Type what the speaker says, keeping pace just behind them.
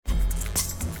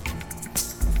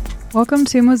Welcome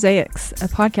to Mosaics, a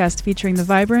podcast featuring the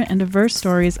vibrant and diverse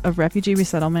stories of refugee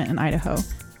resettlement in Idaho.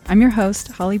 I'm your host,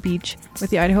 Holly Beach, with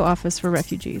the Idaho Office for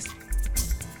Refugees.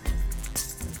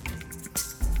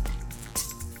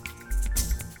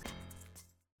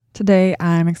 Today,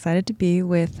 I'm excited to be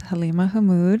with Halima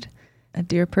Hamud, a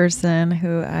dear person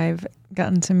who I've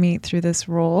gotten to meet through this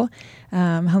role.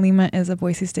 Halima is a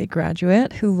Boise State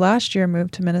graduate who last year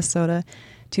moved to Minnesota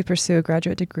to pursue a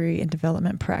graduate degree in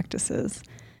development practices.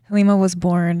 Halima was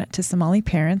born to Somali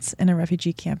parents in a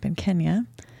refugee camp in Kenya.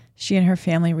 She and her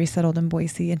family resettled in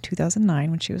Boise in 2009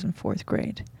 when she was in fourth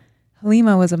grade.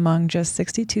 Halima was among just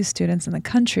 62 students in the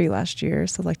country last year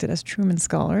selected as Truman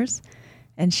Scholars,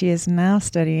 and she is now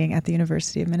studying at the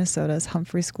University of Minnesota's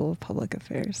Humphrey School of Public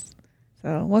Affairs.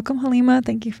 So welcome, Halima.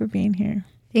 Thank you for being here.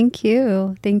 Thank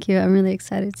you. Thank you. I'm really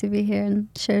excited to be here and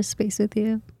share space with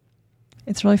you.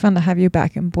 It's really fun to have you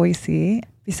back in Boise.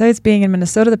 Besides being in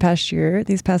Minnesota the past year,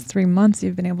 these past 3 months,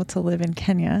 you've been able to live in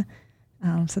Kenya.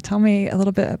 So tell me a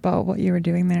little bit about what you were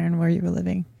doing there and where you were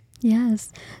living.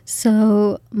 Yes.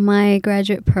 So my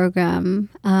graduate program,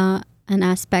 an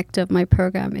aspect of my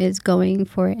program is going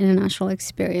for international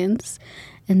experience.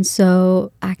 And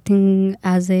so acting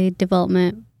as a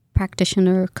development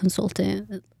practitioner,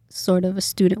 consultant, sort of a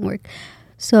student work.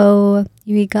 So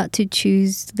we got to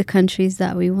choose the countries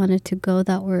that we wanted to go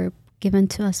that were given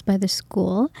to us by the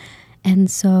school. And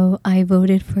so I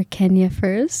voted for Kenya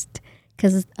first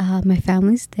because my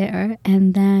family's there.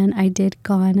 And then I did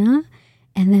Ghana.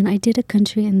 And then I did a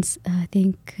country in,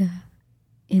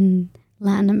 in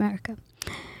Latin America.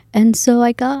 And so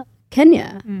I got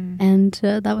Kenya. And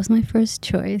that was my first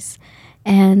choice.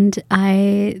 And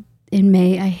in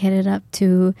May, I headed up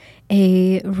to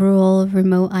a rural,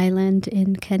 remote island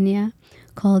in Kenya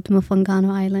called Mufangano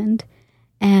Island.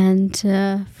 And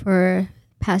for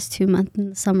past 2 months in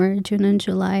the summer, June and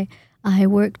July, I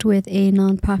worked with a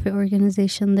nonprofit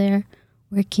organization there,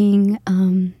 working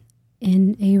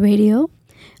in a radio,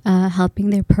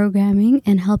 helping their programming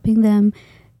and helping them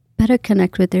better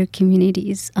connect with their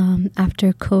communities.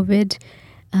 After COVID,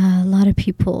 a lot of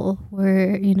people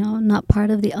were, not part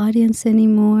of the audience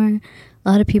anymore. A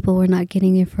lot of people were not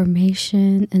getting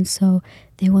information. And so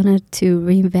they wanted to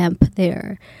revamp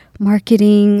their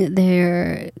marketing,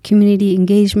 their community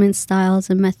engagement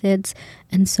styles and methods.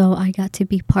 And so I got to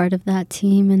be part of that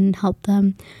team and help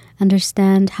them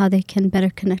understand how they can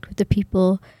better connect with the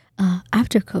people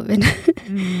after COVID.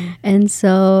 And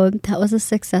so that was a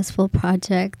successful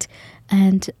project.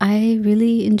 And I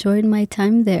really enjoyed my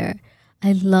time there.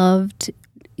 I loved,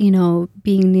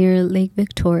 being near Lake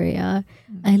Victoria.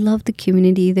 I loved the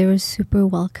community. They were super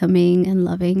welcoming and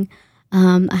loving.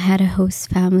 I had a host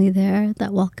family there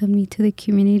that welcomed me to the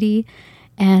community.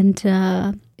 And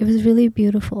it was really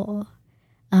beautiful.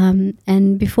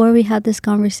 And before we had this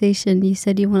conversation, you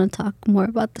said you want to talk more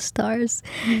about the stars.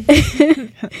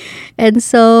 And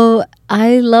so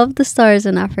I love the stars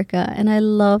in Africa, and I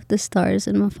love the stars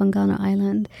in Mufangano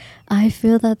Island. I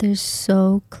feel that they're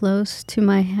so close to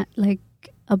my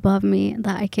above me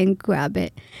that I can grab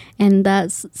it. And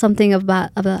that's something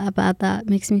about that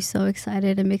makes me so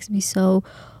excited. It makes me so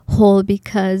whole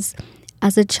because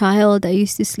as a child, I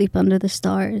used to sleep under the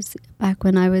stars back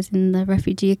when I was in the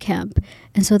refugee camp.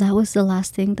 And so that was the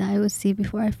last thing that I would see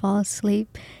before I fall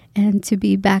asleep. And to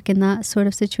be back in that sort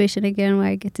of situation again where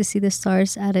I get to see the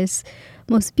stars at its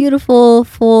most beautiful,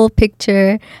 full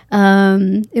picture,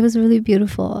 it was really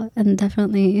beautiful and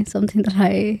definitely something that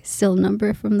I still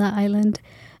remember from that island.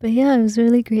 But yeah, it was a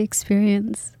really great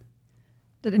experience.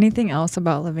 Did anything else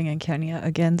about living in Kenya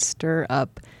again stir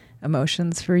up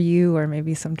emotions for you or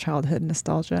maybe some childhood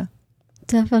nostalgia?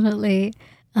 Definitely.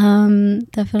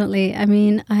 Definitely. I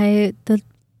mean, the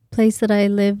place that I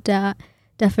lived at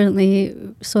definitely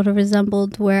sort of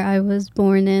resembled where I was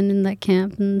born in that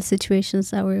camp and the situations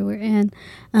that we were in.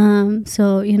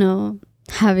 So,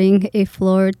 having a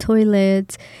floor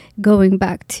toilet, going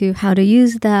back to how to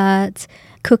use that,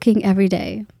 cooking every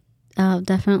day.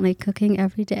 Definitely cooking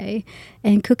every day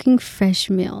and cooking fresh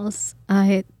meals.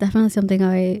 Definitely something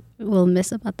I will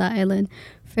miss about that island.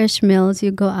 Fresh meals,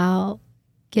 you go out,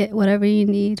 get whatever you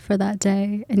need for that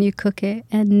day and you cook it,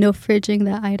 and no fridging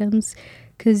the items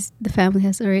because the family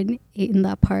has already eaten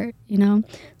that part,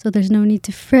 So there's no need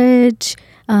to fridge.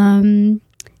 And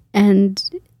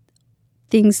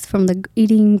things from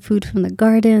eating food from the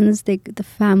gardens. The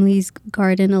families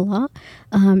garden a lot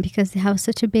because they have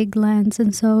such a big lands.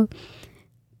 And so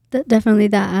definitely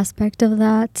that aspect of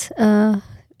that,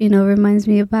 reminds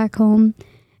me of back home.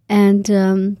 And,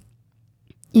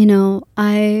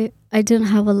 I I didn't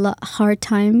have a hard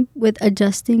time with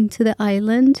adjusting to the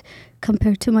island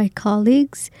compared to my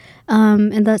colleagues.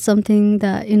 And that's something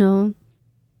that,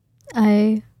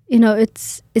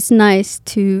 it's nice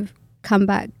to come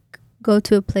back, go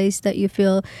to a place that you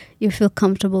feel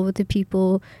comfortable with the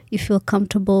people, you feel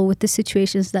comfortable with the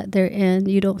situations that they're in.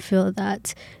 You don't feel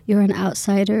that you're an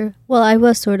outsider. Well, I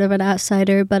was sort of an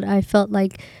outsider, but I felt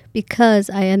like because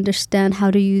I understand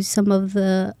how to use some of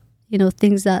the,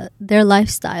 things that their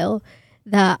lifestyle,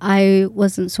 that I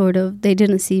wasn't they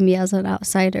didn't see me as an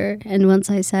outsider. And once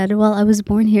I said, well, I was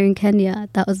born here in Kenya,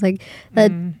 that was like,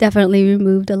 that definitely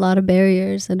removed a lot of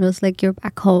barriers, and it was like, you're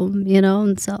back home,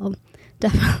 and so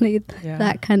definitely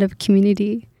that kind of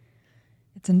community.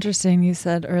 It's interesting. You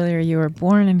said earlier you were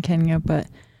born in Kenya, but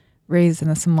raised in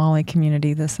the Somali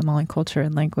community, the Somali culture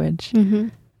and language.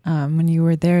 Mm-hmm. When you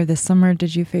were there this summer,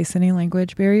 did you face any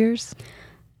language barriers?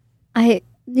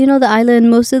 The island,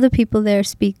 most of the people there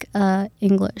speak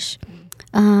English.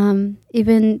 Even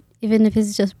if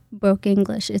it's just broke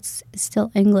English, it's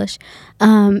still English.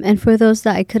 And for those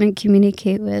that I couldn't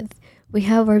communicate with, we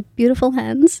have our beautiful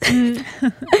hands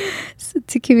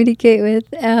to communicate with,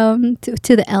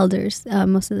 to the elders.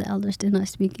 Most of the elders did not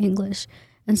speak English.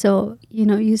 And so,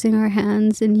 using our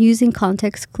hands and using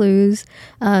context clues,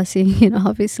 seeing,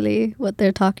 obviously what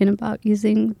they're talking about,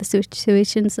 using the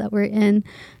situations that we're in.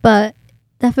 But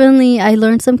definitely, I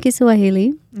learned some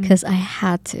Kiswahili because I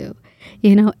had to.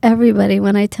 Everybody,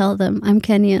 when I tell them I'm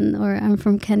Kenyan or I'm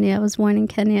from Kenya, I was born in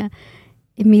Kenya,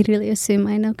 immediately assume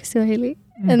I know Kiswahili.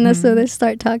 And so they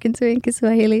start talking to me in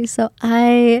Kiswahili. So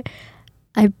I,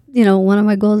 one of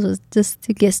my goals was just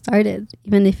to get started,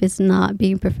 even if it's not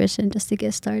being proficient, just to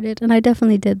get started. And I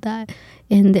definitely did that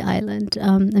in the island.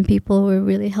 And people were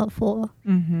really helpful.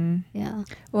 Mm-hmm. Yeah.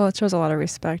 Well, it shows a lot of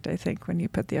respect, I think, when you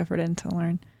put the effort in to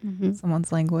learn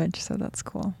someone's language. So that's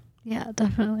cool. Yeah,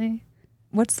 definitely.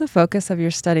 What's the focus of your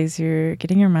studies? You're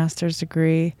getting your master's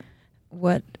degree.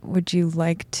 What would you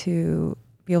like to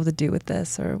be able to do with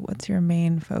this, or what's your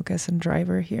main focus and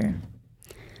driver here?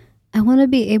 I want to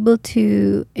be able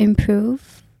to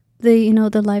improve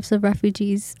the lives of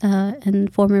refugees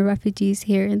and former refugees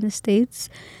here in the States,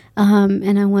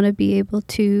 and I want to be able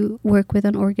to work with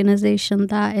an organization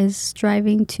that is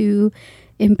striving to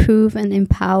improve and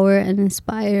empower and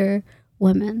inspire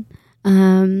women.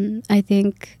 I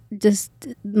think just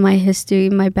my history,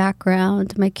 my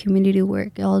background, my community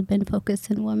work, all been focused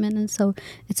in women. And so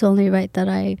it's only right that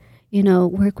I,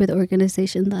 work with an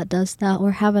organization that does that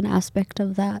or have an aspect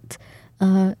of that,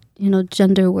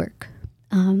 gender work.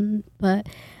 But,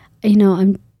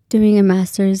 I'm doing a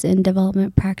master's in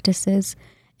development practices,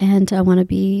 and I want to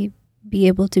be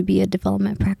able to be a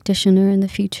development practitioner in the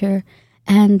future.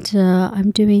 And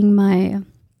I'm doing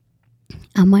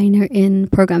a minor in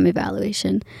program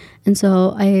evaluation. And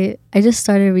so I just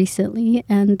started recently,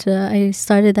 and I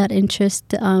started that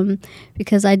interest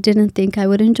because I didn't think I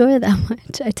would enjoy it that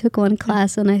much. I took one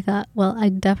class and I thought, well, I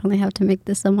definitely have to make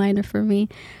this a minor for me,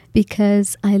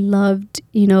 because I loved,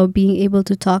 being able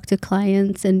to talk to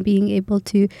clients and being able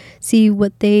to see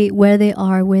where they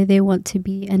are, where they want to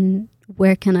be, and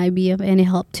where can I be of any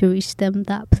help to reach them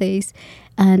that place.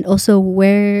 And also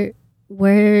where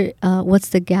what's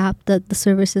the gap that the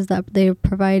services that they're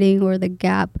providing, or the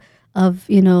gap of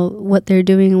what they're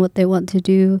doing and what they want to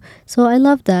do. So I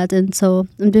love that, and so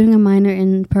I'm doing a minor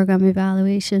in program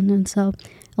evaluation, and so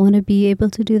I want to be able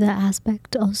to do that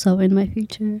aspect also in my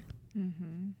future.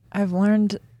 I've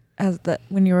learned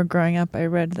when you were growing up, I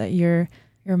read that your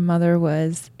mother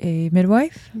was a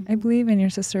midwife, I believe, and your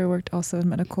sister worked also in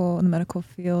the medical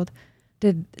field.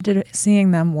 Did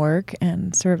seeing them work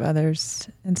and serve others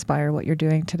inspire what you're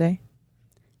doing today?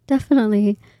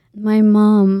 Definitely. My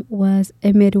mom was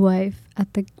a midwife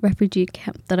at the refugee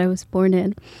camp that I was born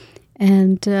in.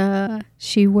 And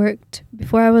she worked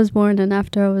before I was born and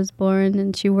after I was born,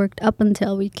 and she worked up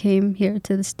until we came here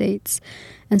to the States.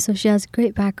 And so she has a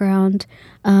great background.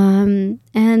 And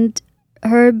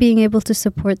her being able to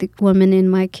support the women in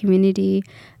my community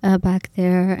back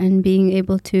there, and being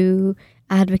able to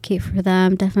advocate for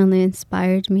them, definitely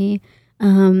inspired me.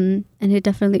 And it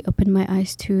definitely opened my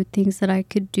eyes to things that I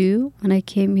could do when I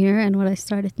came here and when I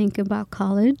started thinking about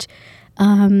college.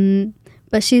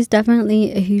 But she's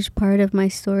definitely a huge part of my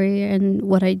story and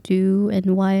what I do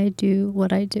and why I do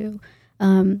what I do.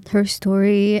 Her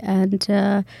story and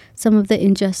some of the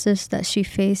injustice that she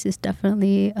faced is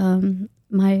definitely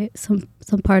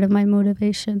some part of my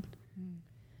motivation.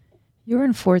 You were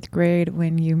in 4th grade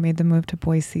when you made the move to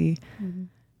Boise.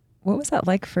 What was that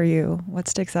like for you? What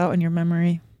sticks out in your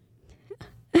memory?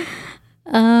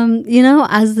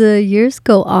 As the years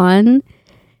go on,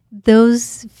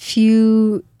 those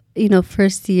few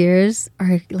first years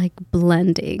are like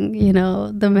blending,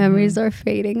 the memories are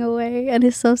fading away. And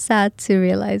it's so sad to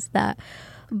realize that.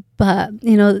 But,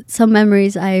 some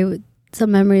memories I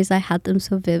had them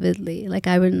so vividly. Like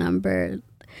I remember,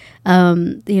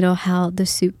 how the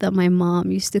soup that my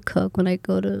mom used to cook when I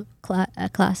go to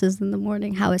classes in the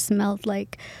morning, how it smelled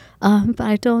like. But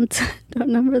I don't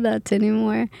remember that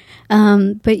anymore.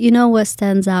 But what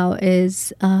stands out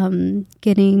is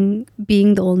being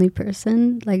the only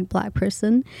person, like Black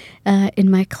person, in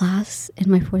my class,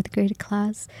 in my 4th grade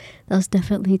class. That was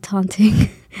definitely taunting.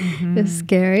 It was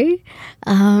scary.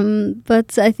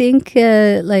 But I think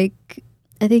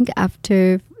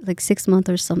after like 6 months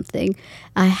or something,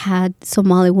 I had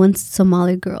one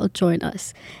Somali girl join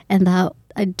us, and that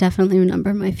I definitely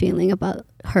remember my feeling about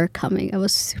her coming. I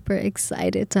was super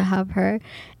excited to have her,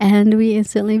 and we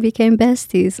instantly became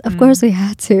besties. Of course, we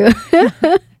had to.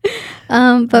 But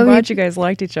I'm glad you guys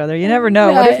liked each other. You never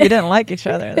know. What if you didn't like each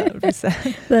other? That would be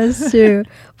sad. That's true.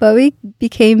 But we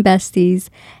became besties,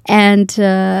 and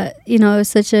it was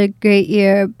such a great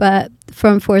year. But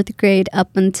from 4th grade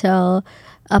up until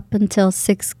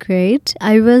 6th grade,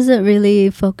 I wasn't really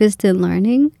focused in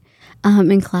learning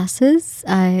in classes.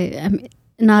 I'm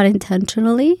not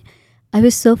intentionally. I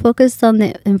was so focused on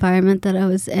the environment that I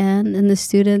was in and the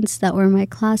students that were my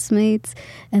classmates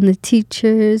and the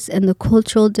teachers and the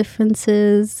cultural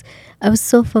differences. I was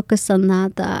so focused on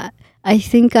that I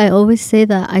think I always say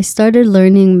that I started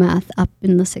learning math up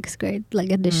in the 6th grade,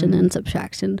 like addition and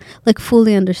subtraction, like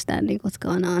fully understanding what's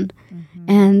going on.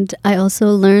 And I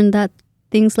also learned that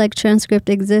things like transcript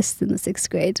exist in the 6th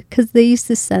grade because they used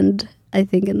to send, I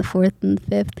think in the 4th and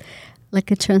 5th,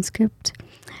 like a transcript.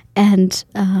 And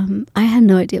I had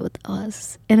no idea what that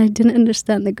was. And I didn't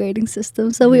understand the grading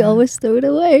system, so we always threw it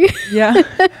away. Yeah.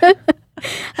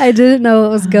 I didn't know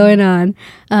what was going on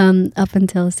up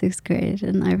until 6th grade.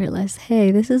 And I realized,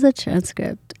 hey, this is a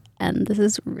transcript, and this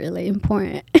is really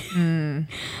important.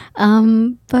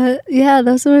 But yeah,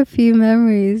 those were a few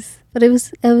memories. But it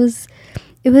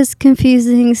was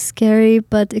confusing, scary,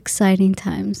 but exciting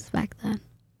times back then.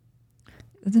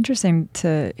 It's interesting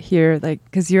to hear, like,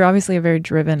 because you're obviously a very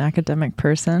driven academic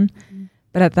person,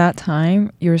 but at that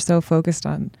time you were so focused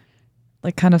on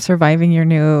like kind of surviving your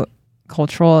new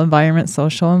cultural environment,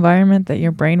 social environment, that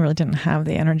your brain really didn't have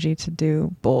the energy to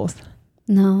do both.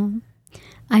 No,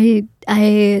 I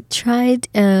tried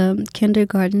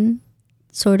kindergarten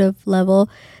sort of level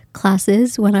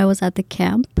classes when I was at the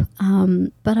camp,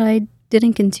 but I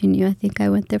didn't continue. I think I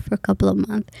went there for a couple of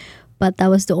months. But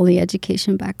that was the only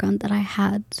education background that I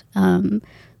had.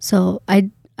 So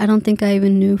I don't think I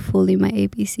even knew fully my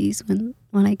ABCs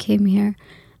when I came here.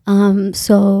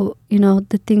 So,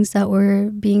 the things that were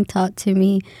being taught to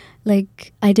me,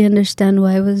 like I didn't understand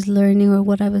why I was learning or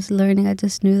what I was learning. I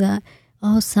just knew that,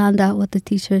 sound out what the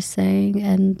teacher is saying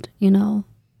and,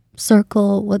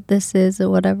 circle what this is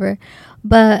or whatever.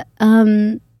 But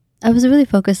I was really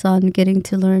focused on getting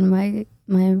to learn my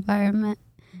environment.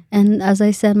 And as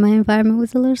I said, my environment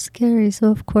was a little scary. So,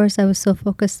 of course, I was so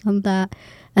focused on that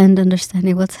and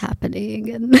understanding what's happening.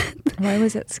 And why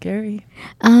was it scary?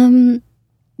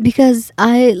 Because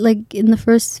in the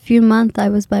first few months, I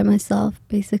was by myself,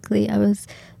 basically. I was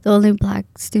the only Black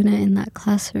student in that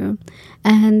classroom.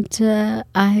 And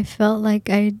I felt like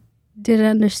I didn't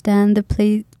understand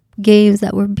the games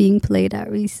that were being played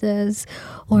at recess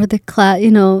or the class.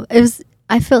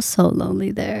 I felt so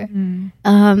lonely there.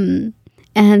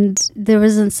 And there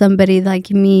wasn't somebody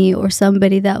like me or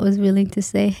somebody that was willing to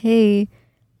say, hey,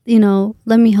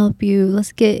 let me help you.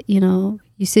 Let's get, you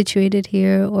situated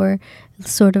here, or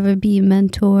sort of be a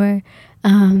mentor.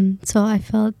 So I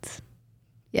felt,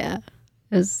 it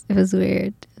was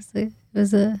weird. It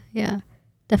was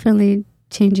definitely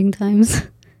changing times.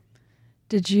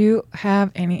 Did you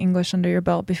have any English under your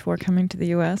belt before coming to the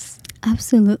U.S.?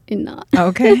 Absolutely not.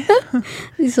 Okay.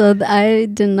 So I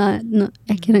did not know,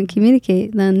 I couldn't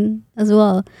communicate then as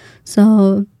well.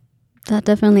 So that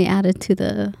definitely added to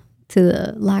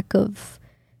the lack of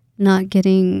not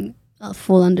getting a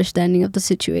full understanding of the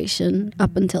situation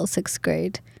up until 6th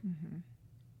grade.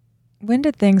 When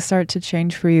did things start to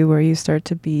change for you, where you start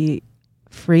to be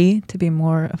free to be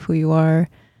more of who you are,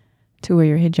 to wear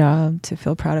your hijab, to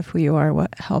feel proud of who you are?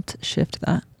 What helped shift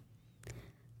that?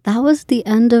 That was the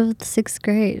end of 6th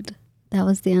grade. That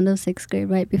was the end of 6th grade,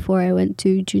 right before I went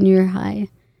to junior high.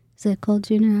 Is it called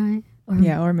junior high?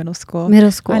 Or middle school.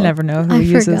 Middle school. I never know who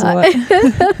uses what.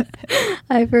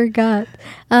 I forgot.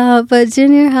 But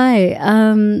junior high,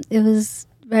 it was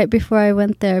right before I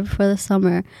went there, before the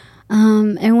summer.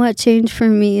 And what changed for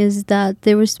me is that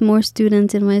there was more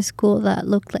students in my school that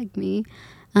looked like me.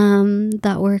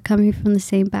 that were coming from the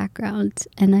same background,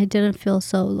 and I didn't feel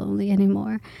so lonely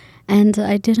anymore, and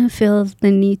I didn't feel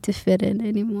the need to fit in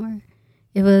anymore.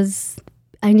 It was,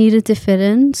 I needed to fit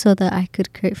in so that I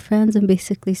could create friends and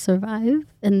basically survive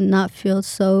and not feel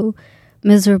so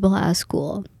miserable at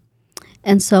school.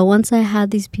 And so once I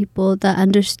had these people that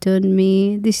understood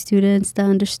me, these students that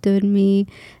understood me,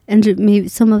 and maybe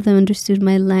some of them understood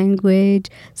my language,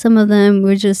 some of them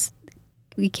were just,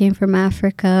 we came from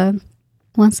Africa.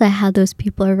 Once I had those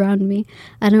people around me,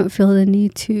 I don't feel the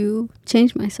need to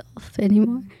change myself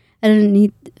anymore. I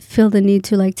didn't feel the need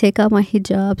to like take out my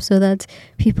hijab so that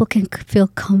people can feel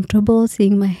comfortable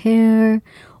seeing my hair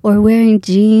or wearing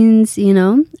jeans, you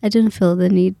know. I didn't feel the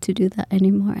need to do that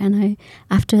anymore. And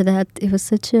after that, it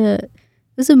was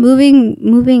a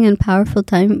moving and powerful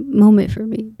moment for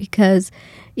me, because,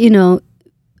 you know,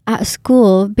 at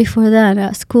school,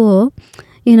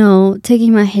 you know,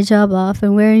 taking my hijab off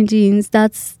and wearing jeans,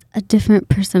 that's a different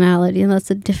personality, and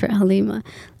that's a different Halima.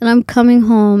 And I'm coming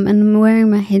home and I'm wearing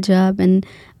my hijab and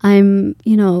I'm,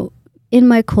 you know, in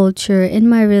my culture, in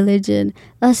my religion,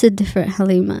 that's a different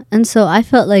Halima. And so I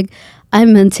felt like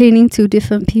I'm maintaining two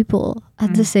different people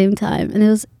at the same time, and it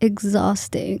was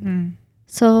exhausting.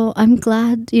 So I'm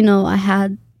glad, you know, I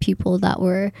had people that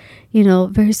were, you know,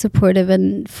 very supportive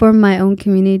and for my own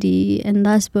community and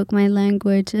that spoke my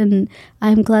language. And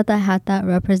I'm glad that I had that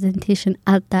representation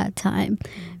at that time,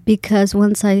 because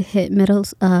once I hit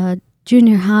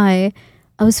junior high,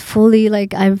 I was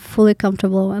I'm fully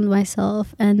comfortable with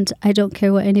myself, and I don't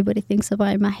care what anybody thinks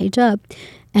about my hijab.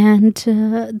 And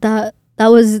that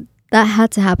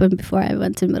had to happen before I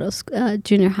went to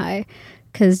junior high,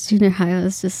 because junior high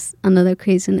was just another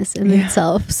craziness in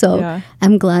itself. So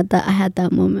I'm glad that I had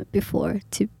that moment before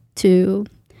to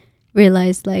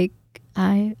realize like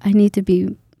I need to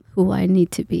be who I need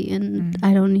to be, and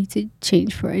I don't need to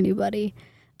change for anybody.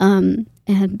 And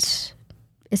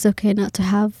it's okay not to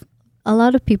have a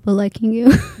lot of people liking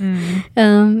you.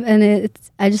 And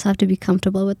I just have to be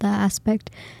comfortable with that aspect.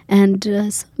 And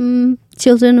some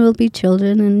children will be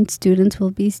children and students will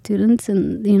be students,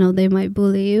 and, you know, they might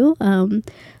bully you.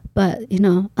 But, you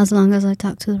know, as long as I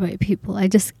talk to the right people,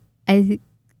 the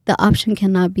option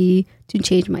cannot be to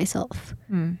change myself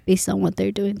based on what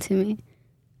they're doing to me.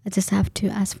 I just have to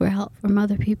ask for help from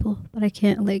other people, but I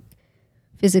can't like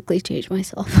physically change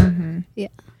myself. Yeah.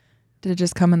 Did it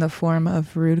just come in the form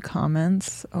of rude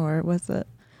comments, or was it?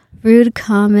 Rude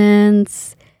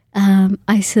comments,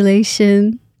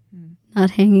 isolation,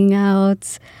 not hanging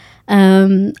out.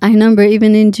 I remember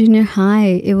even in junior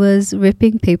high, it was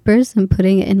ripping papers and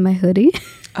putting it in my hoodie.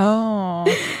 Oh.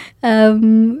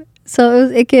 So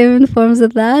it came in forms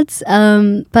of that.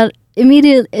 But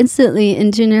instantly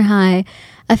in junior high,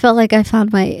 I felt like I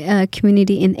found my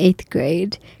community in 8th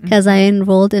grade, because I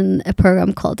enrolled in a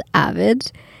program called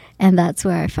AVID. And that's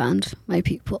where I found my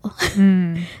people.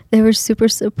 They were super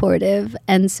supportive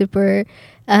and super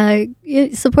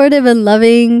supportive and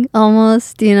loving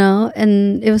almost, you know.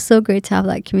 And it was so great to have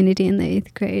that community in the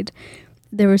 8th grade.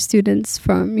 There were students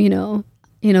from, you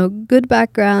know, good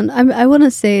background. I want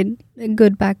to say a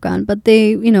good background, but they,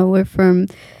 you know, were from,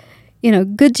 you know,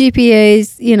 good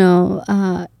GPAs, you know,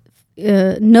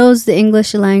 knows the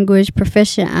English language,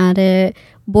 proficient at it,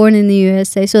 born in the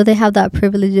USA, so they have that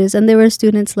privileges. And there were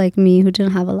students like me who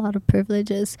didn't have a lot of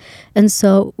privileges, and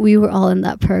so we were all in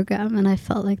that program, and I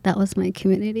felt like that was my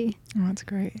community. Oh, that's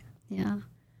great. Yeah.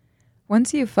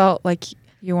 Once you felt like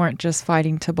you weren't just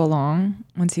fighting to belong,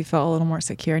 once you felt a little more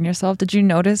secure in yourself, did you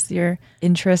notice your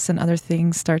interests in other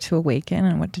things start to awaken,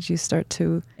 and what did you start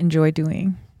to enjoy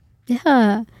doing?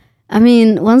 Yeah, I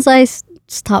mean, once I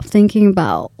stop thinking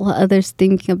about what others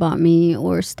think about me,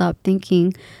 or stop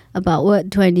thinking about what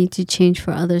do I need to change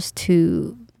for others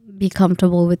to be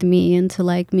comfortable with me and to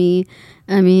like me.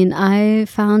 I mean, I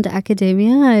found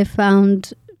academia, I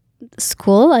found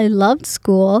school, I loved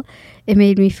school. It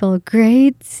made me feel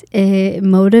great. It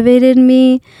motivated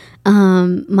me.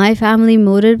 My family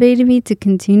motivated me to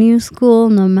continue school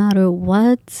no matter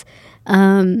what.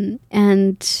 You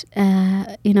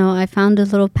know, I found the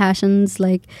little passions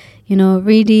like, you know,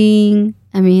 reading.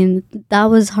 I mean, that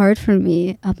was hard for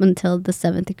me up until the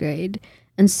 7th grade.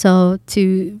 And so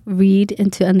to read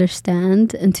and to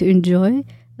understand and to enjoy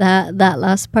that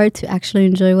last part, to actually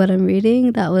enjoy what I'm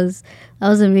reading, that was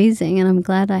amazing. And I'm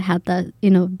glad I had that, you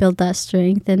know, built that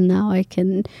strength, and now I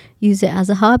can use it as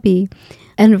a hobby.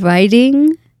 And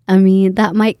writing, I mean,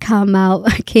 that might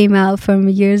came out from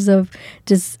years of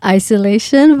just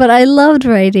isolation, but I loved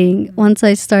writing. Once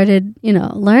I started,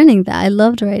 learning that, I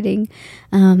loved writing.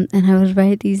 And I would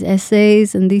write these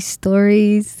essays and these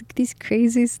stories, these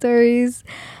crazy stories.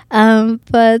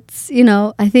 But,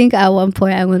 I think at one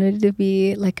point I wanted to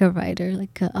be like a writer,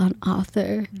 like an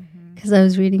author, because I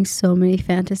was reading so many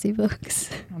fantasy books.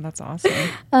 Oh, that's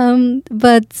awesome.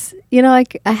 But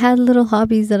I had little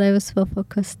hobbies that I was so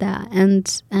focused at,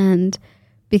 and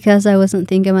because I wasn't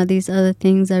thinking about these other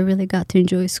things, I really got to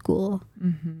enjoy school.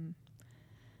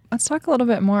 Let's talk a little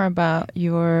bit more about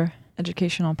your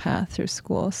educational path through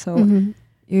school. So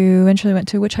you eventually went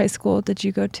to, which high school did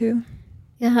you go to?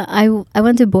 Yeah, I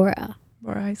went to Bora.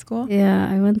 Bora High School? Yeah,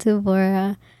 I went to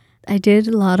Bora. I did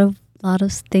a lot of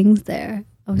things there.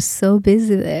 I was so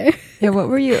busy there. Yeah, what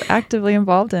were you actively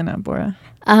involved in at Bora?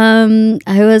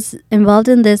 I was involved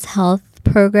in this health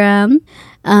program,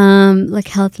 like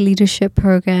health leadership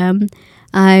program.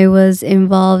 I was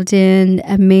involved in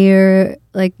a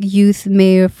youth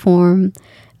mayor forum.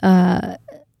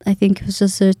 I think it was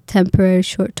just a temporary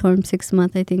short term, 6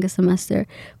 month, I think a semester.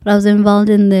 But I was involved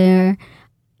in there.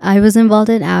 I was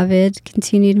involved in AVID,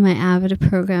 continued my AVID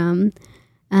program.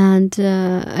 And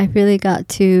I really got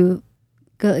to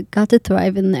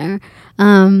thrive in there.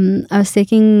 I was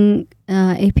taking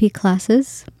AP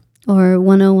classes or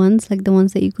 101s, like the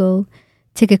ones that you go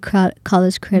take a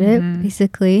college credit,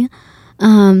 basically.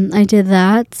 I did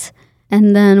that.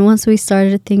 And then once we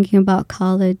started thinking about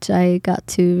college, I got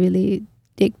to really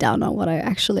dig down on what I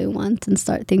actually want and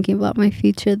start thinking about my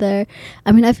future there.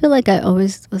 I mean, I feel like I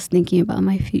always was thinking about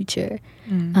my future.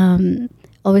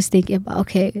 Always thinking about,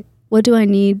 okay, what do I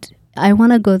need? I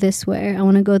want to go this way. I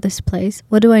want to go this place.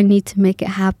 What do I need to make it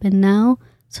happen now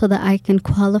so that I can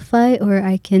qualify or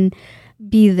I can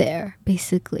be there,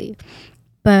 basically?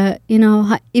 But,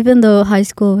 even though high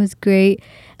school was great,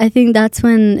 I think that's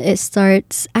when it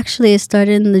starts. Actually, it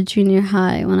started in the junior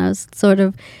high when I was sort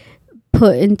of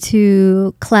put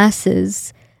into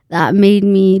classes that made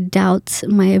me doubt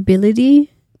my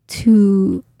ability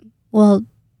to,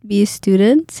 be a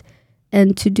student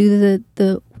and to do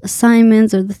the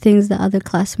assignments or the things that other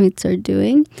classmates are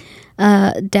doing.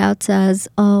 Doubts as,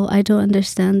 I don't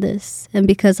understand this. And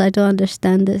because I don't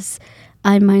understand this,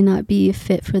 I might not be a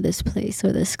fit for this place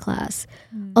or this class.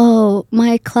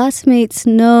 My classmates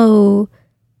know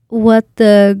what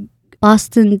the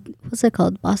Boston, what's it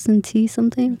called? Boston Tea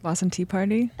something? Boston Tea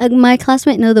Party? My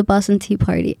classmate know the Boston Tea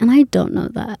Party, and I don't know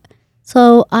that.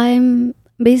 So I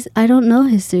don't know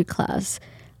history class.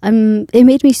 It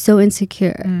made me so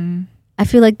insecure. I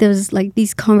feel like there was like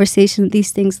these conversations,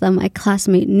 these things that my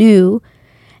classmate knew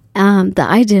that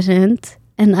I didn't.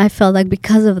 And I felt like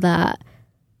because of that,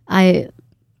 I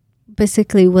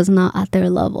basically was not at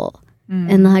their level.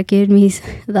 And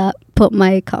that put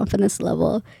my confidence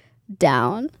level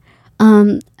down.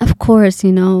 Of course,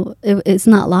 it's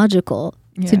not logical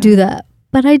to do that.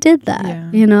 But I did that,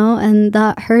 and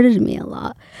that hurted me a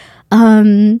lot.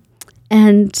 And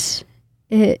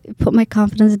it put my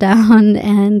confidence down.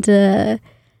 And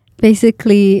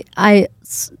basically,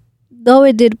 though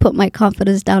it did put my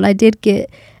confidence down, I did get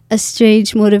a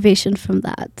strange motivation from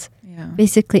that. Yeah.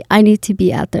 Basically, I need to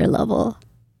be at their level.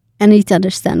 I need to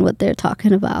understand what they're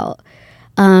talking about.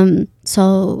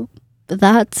 So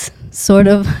that's sort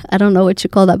of, I don't know what you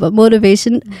call that, but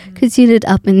motivation continued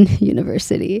up in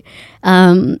university.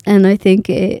 And I think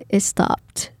it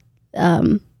stopped,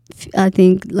 I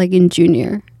think like in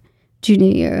junior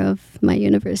year of my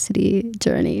university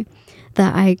journey,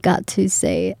 that I got to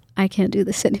say, I can't do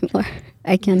this anymore.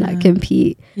 I cannot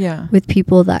compete with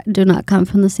people that do not come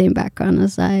from the same background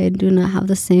as I, do not have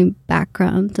the same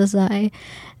background as I,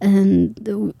 and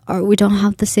we don't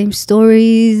have the same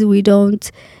stories. We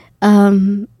don't,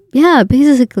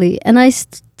 basically. And I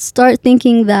start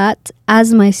thinking that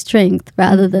as my strength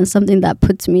rather than something that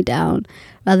puts me down,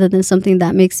 rather than something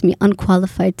that makes me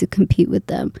unqualified to compete with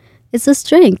them. It's a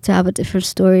strength to have a different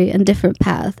story and different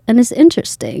path, and it's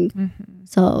interesting.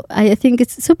 So I think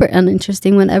it's super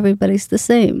uninteresting when everybody's the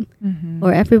same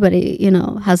or everybody,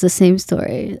 has the same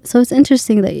story. So it's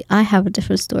interesting that I have a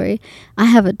different story. I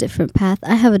have a different path.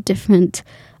 I have a different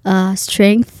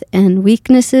strength and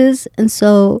weaknesses. And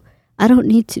so I don't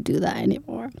need to do that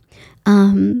anymore.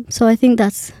 So I think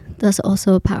that's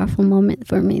also a powerful moment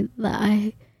for me that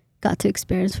I got to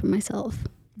experience for myself.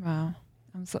 Wow.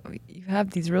 So you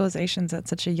have these realizations at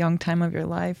such a young time of your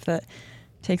life that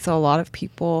takes a lot of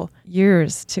people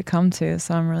years to come to.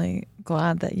 So I'm really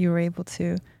glad that you were able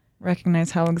to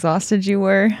recognize how exhausted you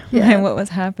were and what was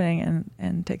happening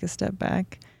and take a step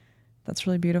back. That's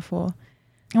really beautiful.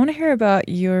 I want to hear about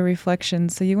your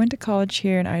reflections. So you went to college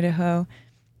here in Idaho,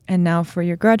 and now for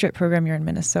your graduate program, you're in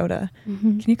Minnesota.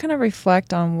 Mm-hmm. Can you kind of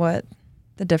reflect on what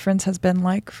the difference has been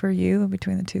like for you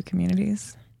between the two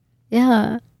communities?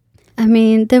 Yeah. I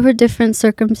mean, there were different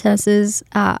circumstances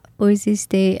at Boise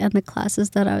State and the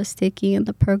classes that I was taking and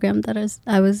the program that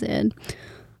I was in.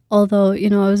 Although,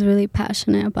 I was really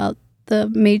passionate about the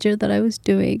major that I was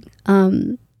doing.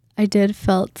 I did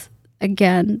felt,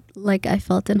 again, like I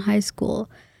felt in high school,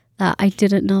 that I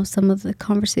didn't know some of the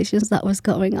conversations that was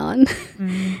going on.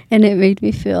 And it made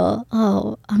me feel,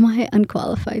 oh, am I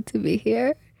unqualified to be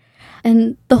here?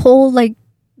 And the whole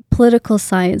political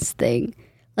science thing,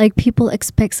 people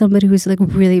expect somebody who's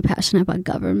really passionate about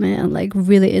government and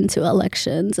really into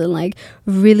elections and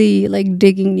really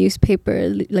digging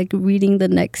newspaper, reading the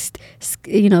next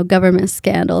government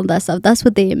scandal and that stuff. That's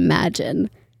what they imagine.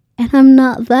 And I'm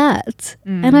not that.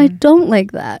 And I don't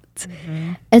like that.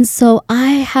 And so I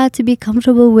had to be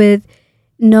comfortable with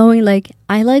knowing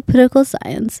I like political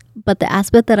science, but the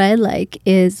aspect that I like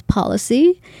is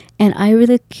policy, and I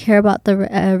really care about the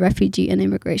refugee and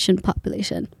immigration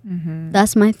population.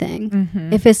 That's my thing.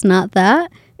 If it's not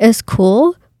that, it's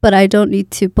cool, but I don't need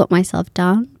to put myself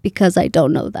down because I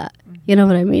don't know that. You know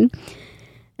what I mean?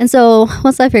 And so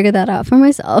once I figured that out for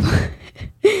myself,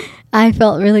 I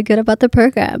felt really good about the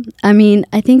program. I mean,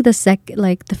 I think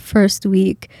the first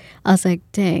week, I was like,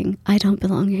 dang, I don't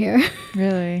belong here.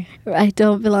 Really? I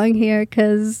don't belong here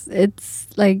because it's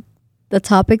the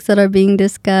topics that are being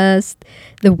discussed,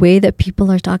 the way that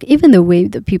people are talking, even the way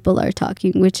that people are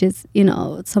talking, which is,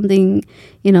 something,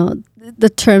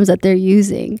 the terms that they're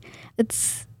using.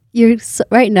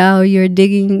 Right now you're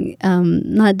digging,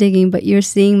 not digging, but you're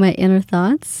seeing my inner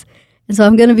thoughts. And so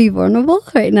I'm going to be vulnerable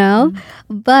right now.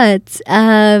 But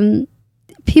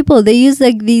people, they use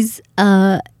these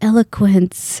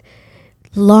eloquent,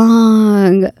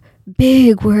 long,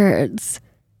 big words.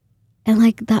 And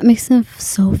that makes them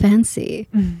so fancy.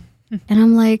 And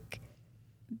I'm like,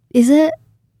 is it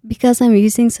because I'm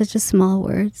using such a small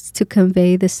words to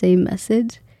convey the same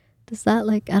message? Does that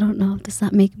I don't know, does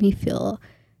that make me feel,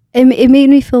 it made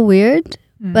me feel weird.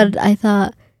 But I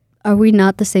thought, are we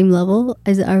not the same level?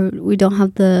 We don't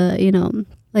have the,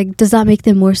 does that make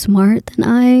them more smart than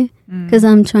I? Because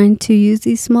I'm trying to use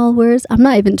these small words. I'm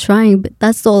not even trying, but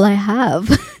that's all I have.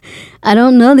 I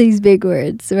don't know these big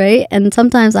words, right? And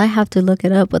sometimes I have to look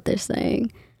it up what they're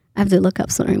saying. I have to look up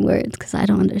certain words because I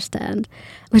don't understand.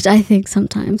 Which I think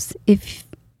sometimes,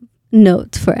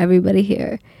 note for everybody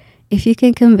here, if you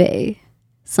can convey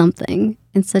something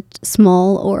in such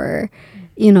small or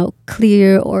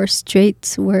clear or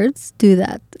straight words, do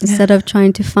that instead of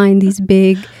trying to find these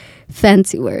big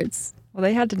fancy words. Well,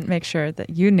 they had to make sure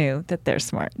that you knew that they're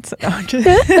smart. So.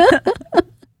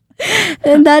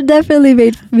 And that definitely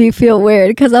made me feel weird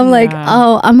because I'm like,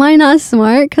 oh, am I not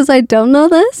smart because I don't know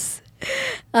this?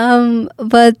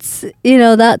 But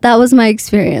that was my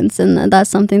experience, and that's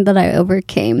something that I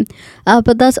overcame.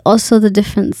 But that's also the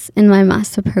difference in my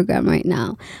master program right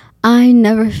now. I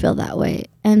never feel that way.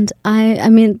 And I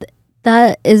mean,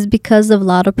 that is because of a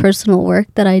lot of personal work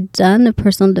that I've done, the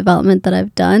personal development that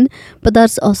I've done, but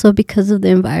that's also because of the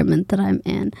environment that I'm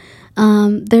in.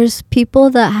 There's people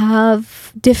that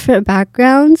have different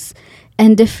backgrounds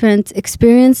and different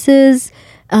experiences.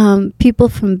 People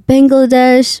from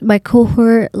Bangladesh, my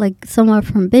cohort, some are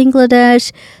from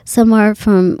Bangladesh, some are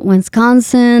from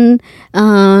Wisconsin,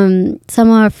 some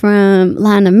are from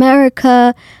Latin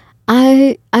America.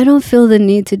 I don't feel the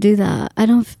need to do that.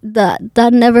 That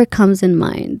never comes in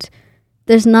mind.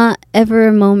 There's not ever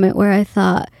a moment where I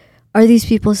thought, are these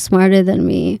people smarter than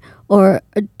me? Or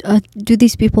do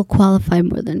these people qualify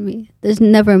more than me? There's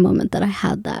never a moment that I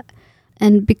had that.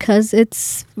 And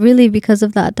it's really because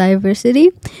of that diversity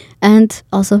and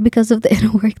also because of the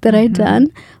inner work that I've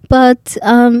done. But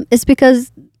it's because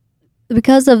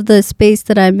of the space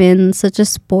that I'm in, such a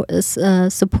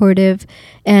supportive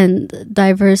and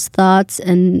diverse thoughts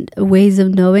and ways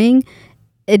of knowing,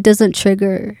 it doesn't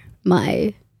trigger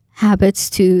my habits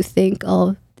to think,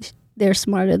 oh, they're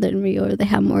smarter than me or they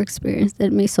have more experience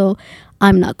than me, so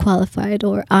I'm not qualified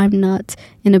or I'm not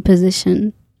in a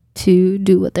position to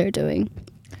do what they're doing.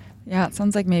 Yeah, it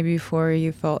sounds like maybe before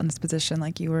you felt in this position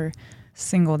like you were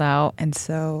singled out, and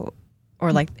so,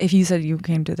 or if you said you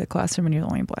came to the classroom and you're the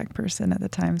only Black person at the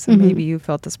time, so maybe you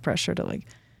felt this pressure to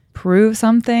prove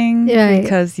something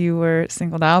because you were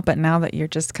singled out, but now that you're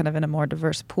just kind of in a more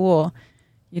diverse pool,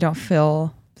 you don't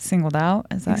feel singled out.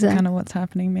 Is that kind of what's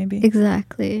happening maybe?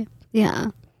 Exactly. Yeah.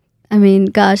 I mean,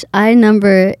 gosh, I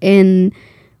number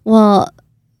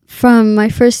from my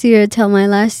first year till my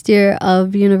last year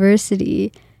of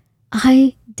university,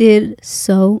 I did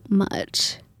so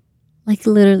much, like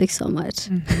literally so much.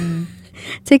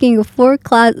 Taking a full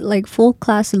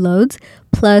class loads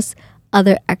plus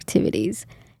other activities.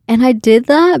 And I did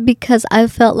that because I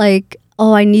felt like,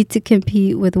 oh, I need to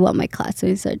compete with what my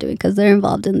classmates are doing because they're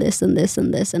involved in this and this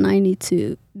and this, and I need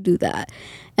to do that.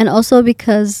 And also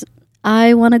because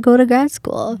I want to go to grad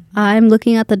school. I'm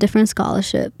looking at the different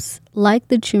scholarships, like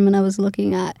the Truman I was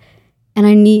looking at, and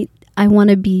I want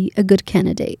to be a good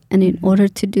candidate. And in order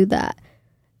to do that,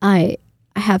 I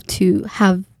have to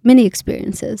have many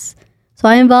experiences. So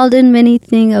I involved in many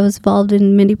things. I was involved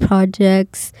in many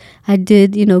projects. I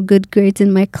did, good grades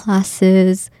in my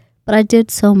classes. But I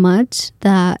did so much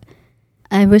that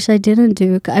I wish I didn't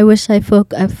do. I wish I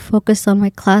focused on my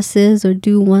classes or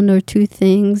do one or two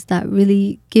things that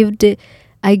really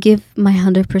I give my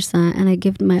 100% and I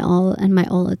give my all and my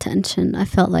all attention. I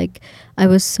felt like I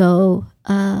was so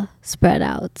spread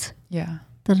out. Yeah.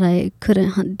 That I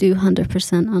couldn't do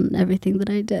 100% on everything that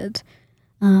I did.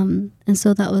 And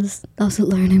so that was a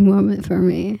learning moment for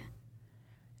me.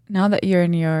 Now that you're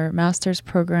in your master's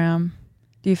program,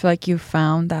 do you feel like you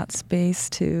found that space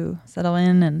to settle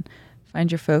in and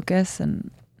find your focus and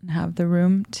have the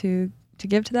room to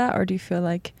give to that? Or do you feel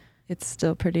like it's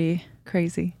still pretty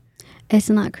crazy? It's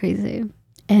not crazy.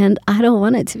 And I don't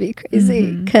want it to be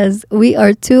crazy because we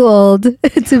are too old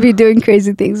to be doing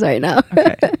crazy things right now.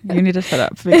 Okay, you need to shut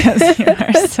up because you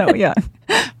are so young.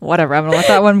 Whatever, I'm going to let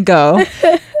that one go.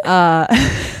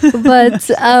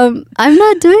 But I'm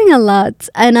not doing a lot,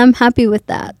 and I'm happy with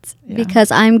that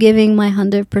because I'm giving my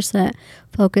 100%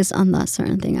 focus on that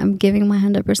certain thing. I'm giving my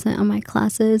 100% on my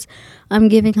classes. I'm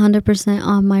giving 100%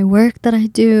 on my work that I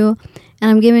do. And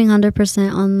I'm giving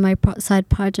 100% on my side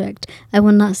project. I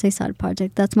will not say side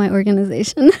project. That's my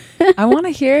organization. I want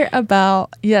to hear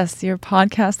about, your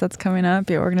podcast that's coming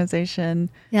up, your organization.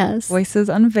 Yes. Voices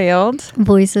Unveiled.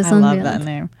 Voices Unveiled. I love that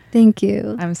name. Thank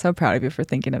you. I'm so proud of you for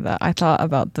thinking of that. I thought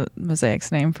about the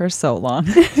Mosaic's name for so long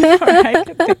before I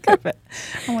could think of it.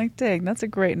 I'm like, dang, that's a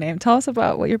great name. Tell us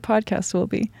about what your podcast will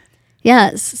be.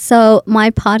 Yes. So my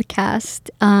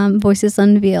podcast, Voices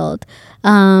Unveiled,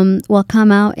 will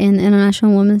come out in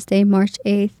International Women's Day, March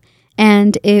 8th.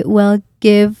 And it will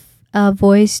give a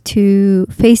voice to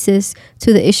faces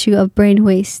to the issue of brain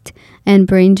waste and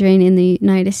brain drain in the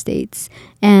United States.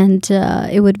 And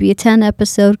it would be a 10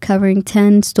 episode covering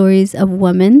 10 stories of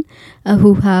women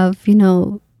who have,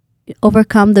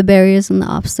 overcome the barriers and the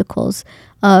obstacles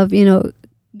of,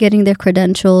 getting their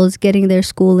credentials, getting their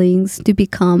schoolings to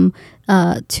become,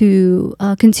 to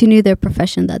continue their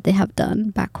profession that they have done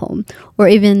back home, or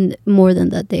even more than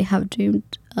that they have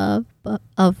dreamed of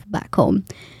back home.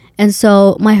 And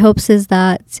so my hopes is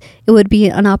that it would be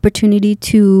an opportunity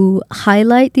to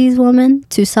highlight these women,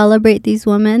 to celebrate these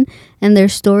women and their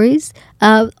stories,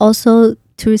 also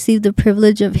to receive the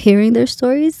privilege of hearing their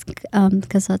stories,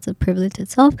 because that's a privilege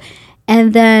itself.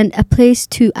 And then a place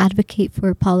to advocate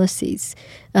for policies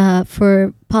to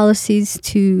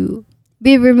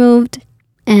be removed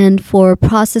and for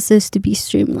processes to be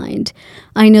streamlined.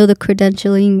 I know the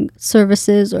credentialing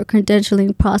services or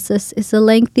credentialing process is a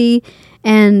lengthy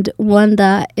and one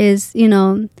that is,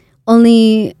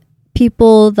 only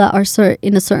people that are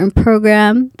in a certain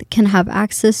program can have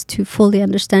access to fully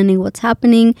understanding what's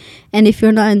happening. And if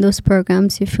you're not in those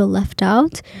programs, you feel left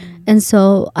out. And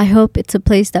so I hope it's a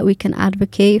place that we can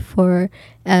advocate for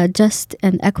just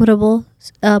and equitable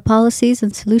policies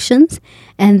and solutions,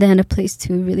 and then a place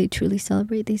to really, truly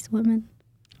celebrate these women.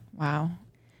 Wow.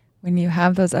 When you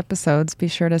have those episodes, be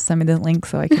sure to send me the link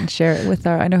so I can share it with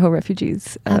our Idaho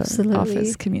Refugees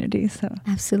office community. So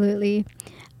absolutely.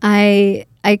 I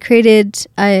created,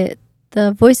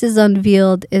 the Voices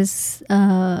Unveiled is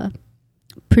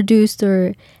produced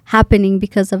or happening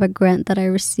because of a grant that I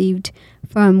received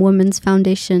from Women's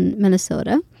Foundation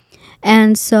Minnesota.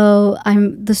 And so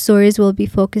the stories will be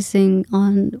focusing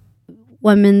on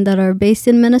women that are based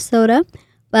in Minnesota,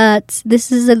 but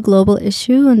this is a global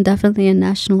issue and definitely a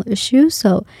national issue.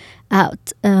 So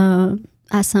at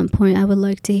some point, I would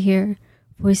like to hear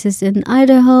voices in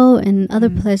Idaho and other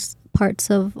parts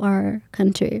of our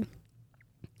country.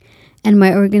 And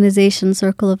my organization,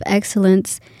 Circle of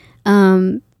Excellence,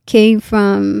 came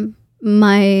from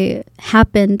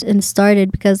happened and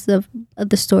started because of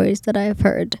the stories that I have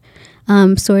heard.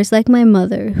 Stories like my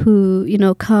mother,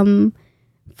 who, come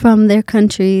from their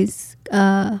countries,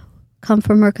 come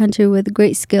from her country with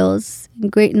great skills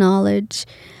and great knowledge,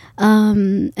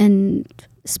 and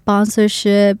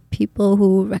sponsorship, people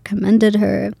who recommended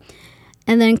her,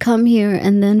 and then come here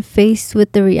and then faced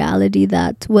with the reality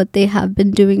that what they have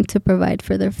been doing to provide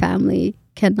for their family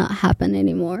cannot happen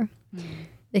anymore.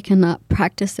 They cannot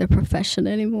practice their profession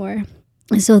anymore.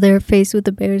 And so they're faced with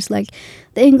the barriers like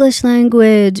the English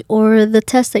language, or the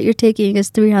test that you're taking is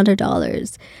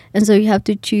 $300. And so you have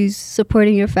to choose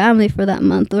supporting your family for that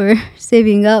month, or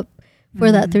saving up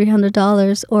for that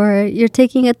 $300, or you're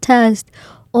taking a test,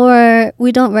 or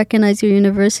we don't recognize your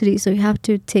university, so you have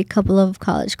to take a couple of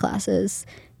college classes.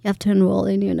 You have to enroll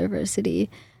in university.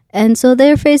 And so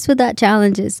they're faced with that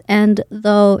challenges. And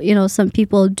though, some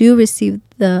people do receive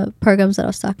the programs that I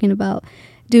was talking about,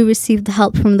 do receive the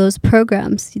help from those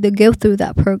programs. They go through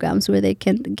that programs where they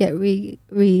can get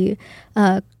they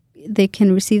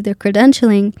can receive their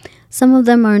credentialing. Some of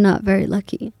them are not very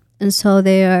lucky, and so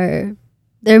they're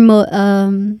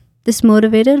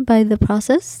dismotivated by the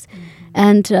process,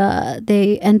 and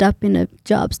they end up in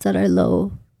jobs that are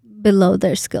below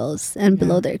their skills and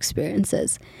below their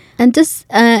experiences. And just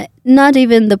not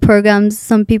even the programs.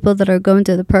 Some people that are going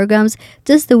to the programs,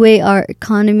 just the way our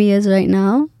economy is right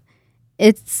now.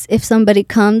 If somebody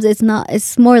comes,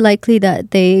 it's more likely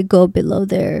that they go below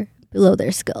their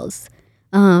skills.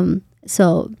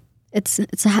 So it's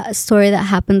a story that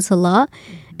happens a lot,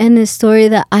 and a story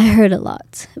that I heard a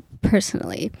lot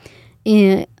personally.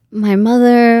 My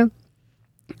mother,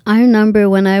 I remember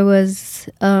when I was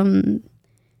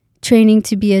training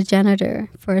to be a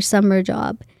janitor for a summer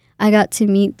job, I got to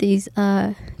meet these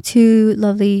two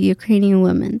lovely Ukrainian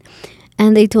women.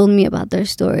 And they told me about their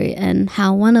story, and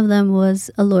how one of them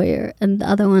was a lawyer and the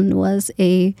other one was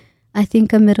I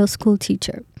think a middle school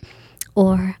teacher,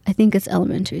 or I think it's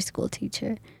elementary school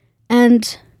teacher.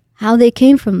 And how they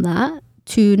came from that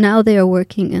to now they are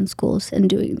working in schools and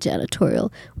doing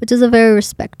janitorial, which is a very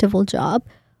respectable job,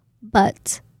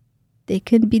 but they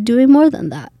could be doing more than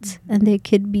that. And they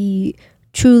could be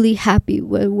truly happy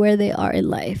with where they are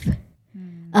in life.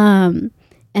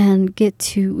 And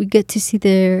we get to see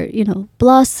their,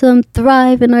 blossom,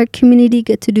 thrive in our community,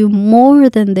 get to do more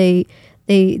than they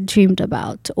dreamed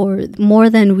about, or more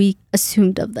than we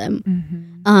assumed of them.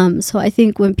 So I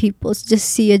think when people just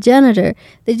see a janitor,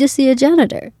 they just see a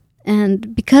janitor.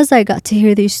 And because I got to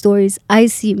hear these stories, I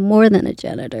see more than a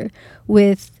janitor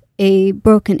with a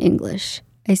broken English.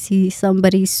 I see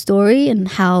somebody's story and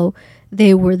how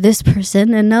they were this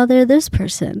person and now they're this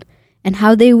person, and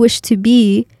how they wish to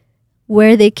be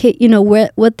where they came,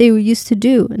 what they used to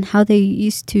do, and how they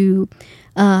used to,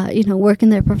 work in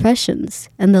their professions,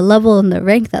 and the level and the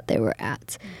rank that they were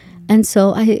at. And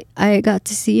so I got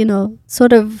to see,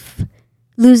 sort of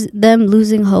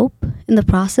losing hope in the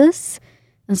process,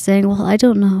 and saying, well, I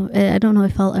don't know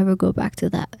if I'll ever go back to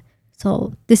that.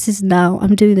 So this is now,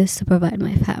 I'm doing this to provide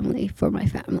for my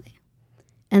family.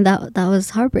 And that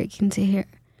was heartbreaking to hear.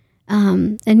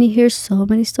 And you hear so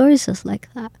many stories just like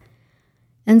that.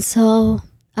 And so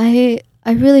I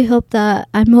really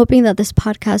I'm hoping that this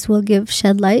podcast will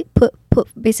shed light, put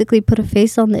a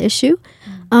face on the issue,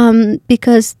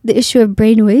 because the issue of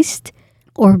brain waste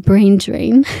or brain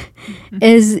drain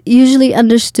is usually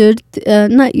understood,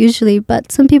 not usually,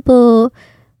 but some people,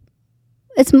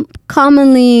 it's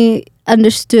commonly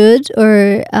understood,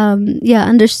 or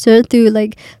understood through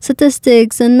like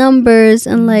statistics and numbers,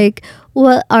 and like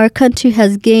what our country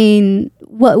has gained,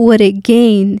 what would it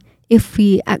gain if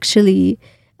we actually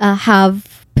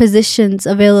have positions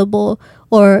available,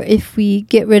 or if we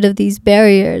get rid of these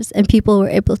barriers and people were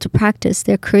able to practice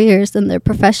their careers and their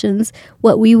professions,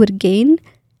 what we would gain.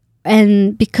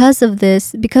 And because of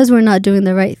this, because we're not doing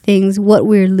the right things, what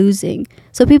we're losing.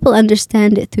 So people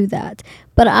understand it through that.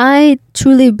 But I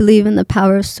truly believe in the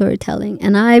power of storytelling.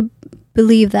 And I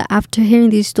believe that after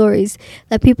hearing these stories,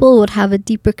 that people would have a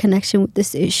deeper connection with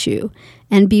this issue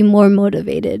and be more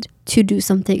motivated to do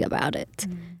something about it,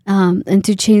 and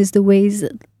to change the ways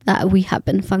that we have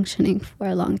been functioning for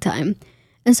a long time.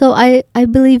 And so I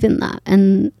believe in that.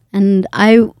 And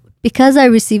because I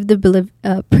received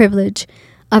the privilege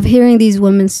of hearing these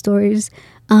women's stories,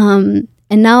 and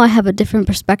now I have a different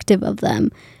perspective of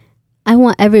them, I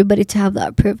want everybody to have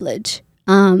that privilege,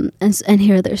 and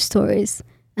hear their stories.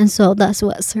 And so that's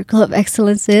what Circle of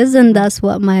Excellence is, and that's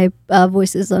what my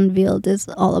Voices Unveiled is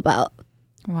all about.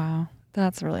 Wow,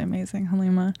 that's really amazing,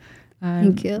 Halima.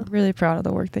 Thank you. I'm really proud of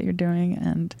the work that you're doing,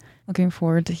 and looking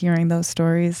forward to hearing those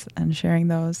stories and sharing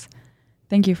those.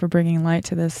 Thank you for bringing light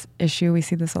to this issue. We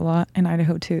see this a lot in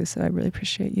Idaho too, so I really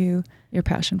appreciate your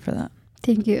passion for that.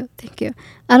 Thank you.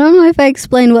 I don't know if I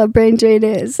explained what brain drain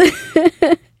is.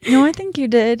 No, I think you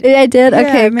did. I did? Yeah,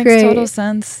 okay, it makes great. total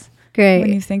sense. Great.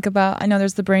 When you think about, I know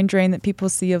there's the brain drain that people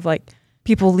see of like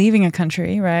people leaving a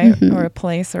country, right? Mm-hmm. Or a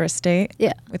place or a state,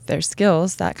 yeah, with their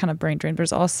skills, that kind of brain drain.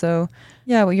 There's also,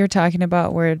 what you're talking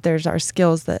about, where there's our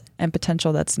skills and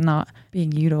potential that's not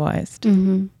being utilized.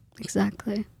 Mm-hmm.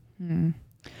 Exactly.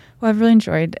 Well, I've really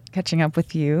enjoyed catching up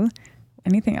with you.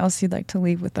 Anything else you'd like to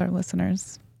leave with our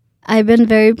listeners? I've been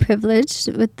very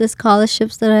privileged with the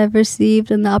scholarships that I've received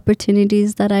and the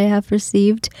opportunities that I have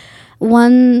received.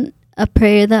 A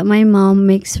prayer that my mom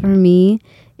makes for me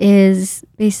is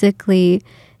basically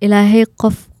Ilahi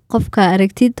qofka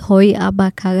aragtid hoy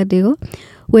aba kaga dhigo,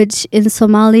 which in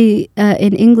Somali,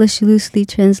 in English, loosely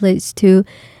translates to,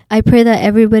 I pray that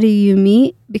everybody you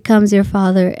meet becomes your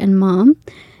father and mom.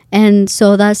 And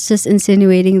so that's just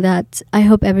insinuating that I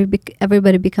hope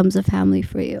everybody becomes a family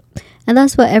for you. And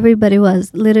that's what everybody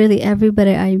was. Literally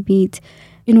everybody I meet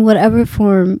in whatever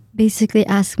form basically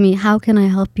ask me, how can I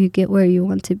help you get where you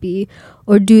want to be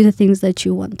or do the things that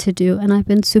you want to do? And I've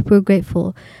been super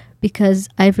grateful because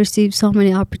I've received so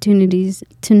many opportunities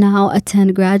to now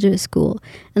attend graduate school.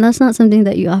 And that's not something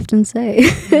that you often say.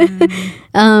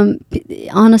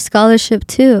 On a scholarship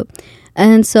too.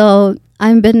 And so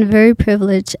I've been very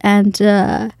privileged, and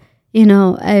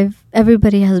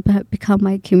everybody has become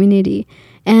my community,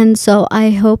 and so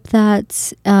I hope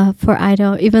that for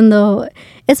Idaho, even though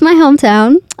it's my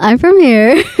hometown, I'm from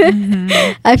here.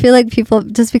 I feel like people,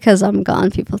 just because I'm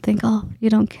gone, people think, oh, you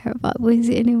don't care about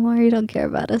Boise anymore, you don't care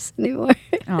about us anymore.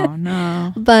 Oh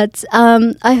no! But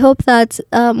I hope that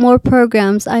more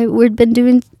programs. We've been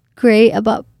doing great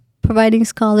about providing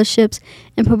scholarships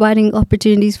and providing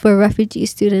opportunities for refugee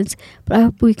students. But I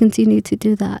hope we continue to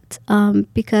do that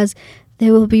because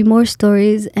there will be more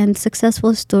stories and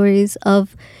successful stories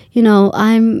of,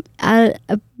 I'm at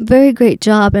a very great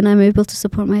job and I'm able to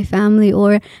support my family,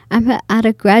 or I'm at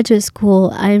a graduate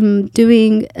school, I'm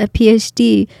doing a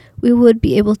PhD. We would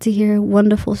be able to hear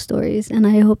wonderful stories. And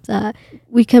I hope that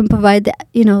we can provide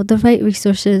the right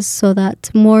resources so that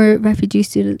more refugee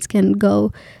students can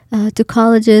go to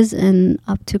colleges and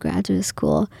up to graduate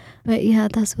school. But yeah,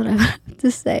 that's what I want to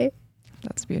say.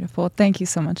 That's beautiful. Thank you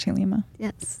so much, Halima.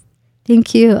 Yes.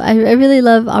 Thank you. I really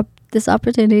love this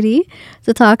opportunity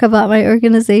to talk about my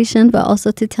organization, but also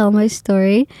to tell my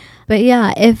story. But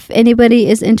yeah, if anybody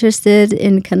is interested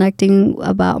in connecting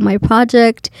about my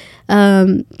project,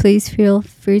 please feel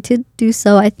free to do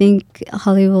so. I think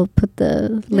Holly will put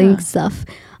the link stuff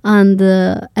on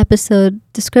the episode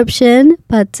description,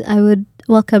 but I would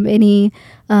welcome any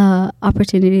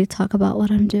opportunity to talk about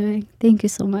what I'm doing. Thank you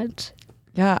so much.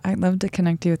 Yeah, I'd love to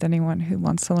connect you with anyone who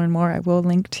wants to learn more. I will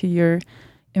link to your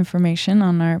information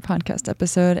on our podcast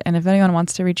episode. And if anyone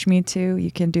wants to reach me too,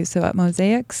 you can do so at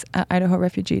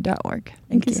mosaics@idahorefugee.org.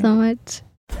 Thank you so much.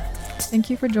 Thank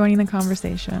you for joining the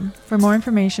conversation. For more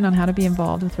information on how to be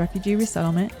involved with refugee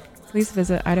resettlement, please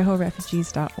visit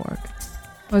idahorefugees.org.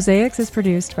 Mosaics is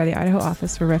produced by the Idaho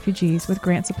Office for Refugees with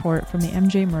grant support from the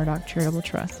MJ Murdoch Charitable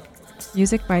Trust.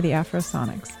 Music by the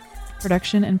Afrosonics.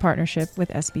 Production in partnership with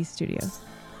SB Studios.